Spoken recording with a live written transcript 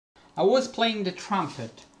I was playing the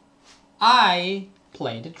trumpet. I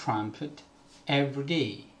play the trumpet every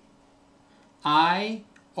day. I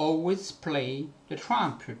always play the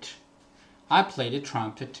trumpet. I play the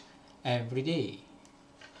trumpet every day.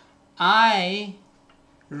 I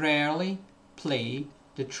rarely play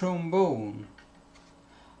the trombone.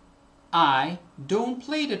 I don't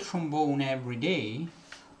play the trombone every day,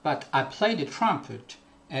 but I play the trumpet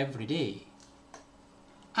every day.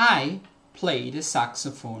 I play the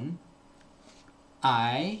saxophone.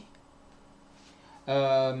 I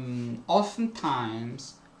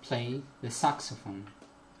oftentimes play the saxophone.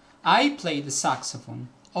 I play the saxophone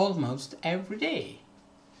almost every day.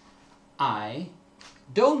 I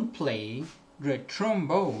don't play the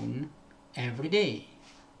trombone every day.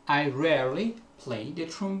 I rarely play the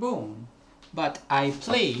trombone, but I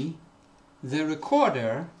play the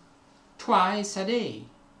recorder twice a day.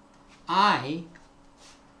 I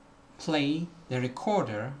play the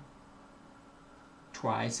recorder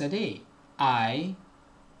twice a day. I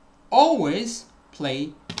always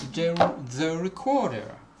play the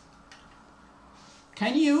recorder.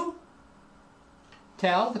 Can you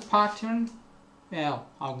tell the pattern? Well,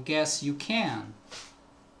 I guess you can.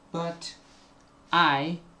 But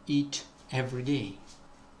I eat every day.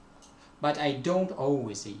 But I don't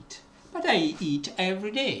always eat. But I eat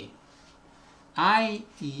every day. I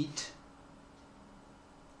eat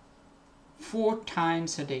 4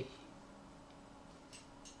 times a day.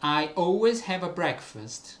 I always have a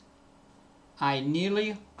breakfast. I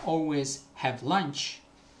nearly always have lunch.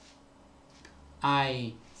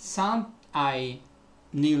 I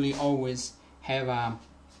nearly always have a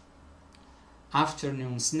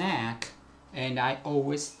afternoon snack, and I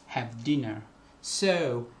always have dinner.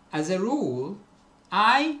 So, as a rule,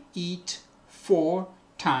 I eat 4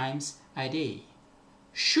 times a day.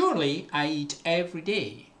 Surely I eat every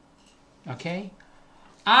day. Okay?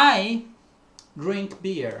 I drink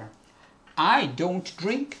beer. I don't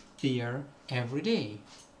drink beer every day.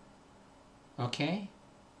 Okay?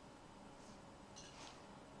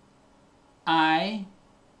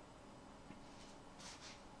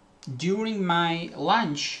 During my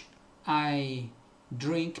lunch, I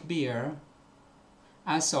drink beer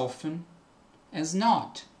as often as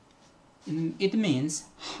not. It means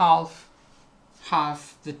half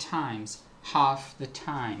the times,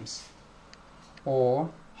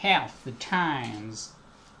 or half the times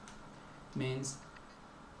means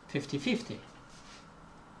 50-50.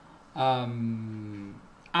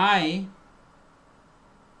 I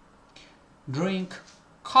drink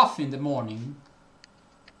coffee in the morning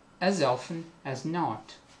as often as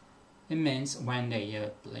not. It means one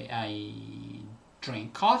day I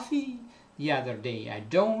drink coffee, the other day I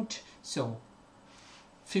don't, so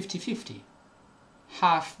 50-50.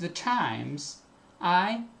 Half the times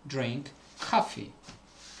I drink coffee.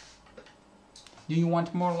 Do you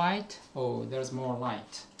want more light? Oh, there's more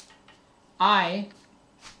light. I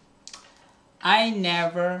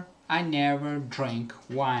never drink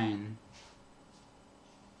wine.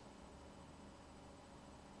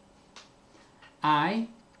 I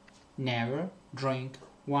never drink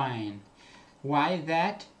wine. Why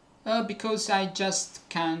that? Because I just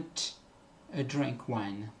can't drink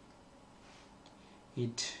wine.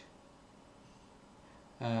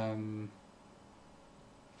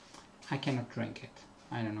 I cannot drink it.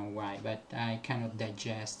 I don't know why, but I cannot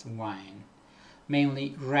digest wine.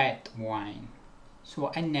 Mainly red wine.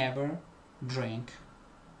 So I never drink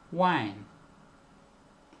wine.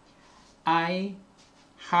 I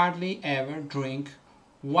hardly ever drink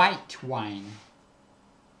white wine.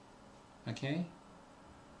 Okay?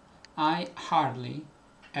 I hardly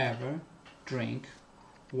ever drink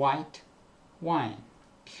white wine.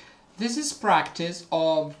 This is practice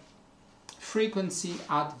of frequency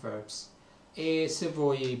adverbs. E se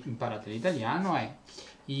voi imparate l'italiano è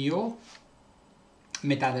io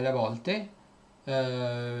metà delle volte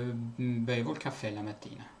bevo il caffè la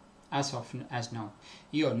mattina. As often as not.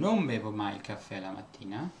 Io non bevo mai il caffè la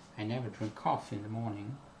mattina. I never drink coffee in the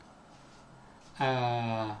morning.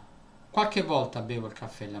 Qualche volta bevo il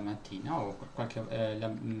caffè la mattina, o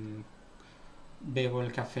bevo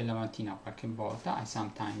il caffè la mattina qualche volta. I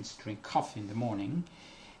sometimes drink coffee in the morning.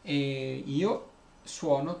 E io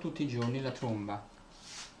suono tutti i giorni la tromba.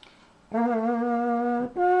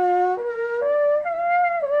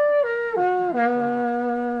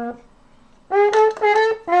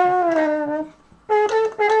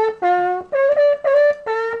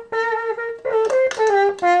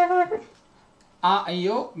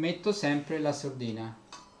 Io metto sempre la sordina.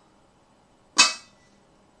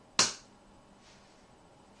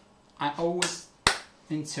 I always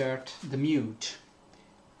insert the mute.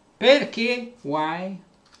 Perché? Why?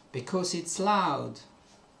 Because it's loud.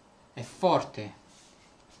 È forte.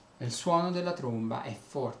 Il suono della tromba è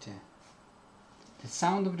forte. The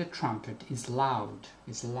sound of the trumpet is loud.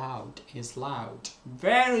 Is loud. Is loud.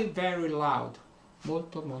 Very, very loud.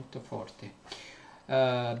 Molto, molto forte.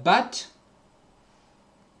 But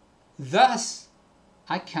thus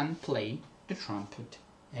I can play the trumpet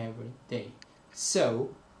every day.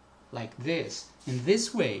 So, like this, in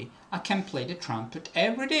this way, I can play the trumpet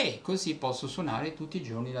every day. Così posso suonare tutti i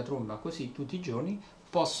giorni la tromba. Così tutti i giorni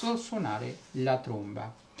posso suonare la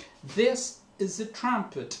tromba. This is a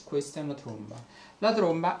trumpet. Questa è una tromba. La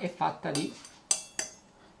tromba è fatta di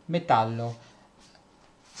metallo.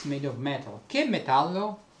 It's made of metal. Che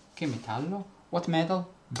metallo? Che metallo? What metal?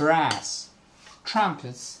 Brass.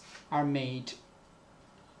 Trumpets are made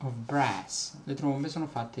of brass. Le trombe sono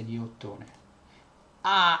fatte di ottone.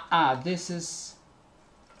 This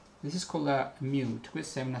is called a mute.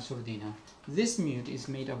 Questa è una sordina. This mute is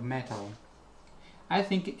made of metal. I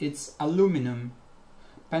think it's aluminum.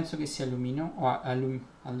 Penso che sia alluminio o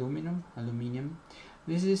aluminium.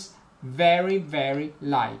 This is very, very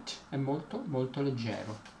light. È molto, molto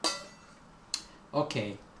leggero.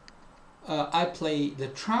 Ok. I play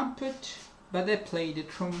the trumpet, but I play the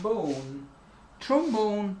trombone.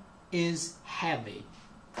 Trombone is heavy.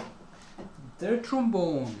 The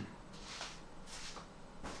trombone.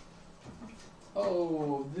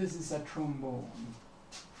 Oh, this is a trombone.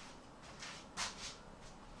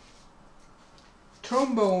 The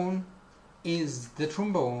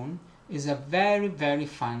trombone is a very, very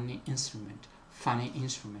funny instrument.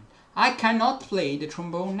 I cannot play the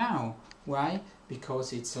trombone now. Why?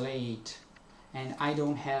 Because it's late and I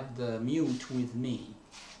don't have the mute with me.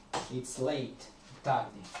 It's late,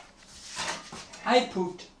 tardi.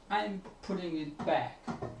 I'm putting it back.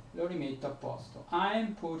 Lo rimetto a posto.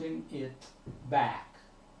 I'm putting it back.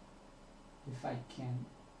 If I can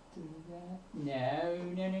do that.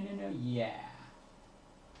 No. Yeah.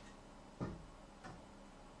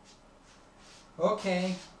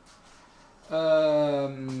 Ok.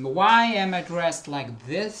 Why am I dressed like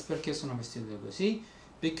this? Perché sono vestito così?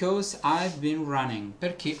 Because I've been running.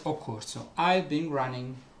 Perché ho corso. I've been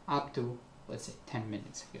running up to, let's say, 10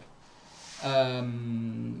 minutes ago.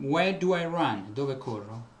 Where do I run? Dove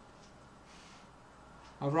corro?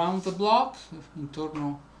 Around the block,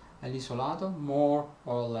 intorno all'isolato, more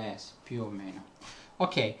or less, più o meno.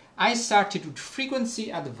 Ok, I started with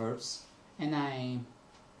frequency adverbs and I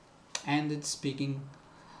ended speaking,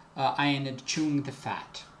 I ended chewing the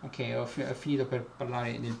fat. Ok, ho finito per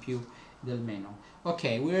parlare del più del meno.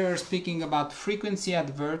 Ok, we're speaking about frequency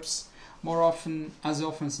adverbs more often as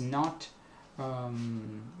not.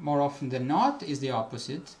 More often than not is the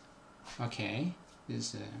opposite. Okay,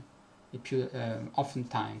 is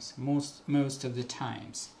oftentimes, most of the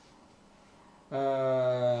times.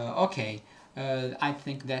 Okay, I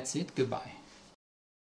think that's it. Goodbye.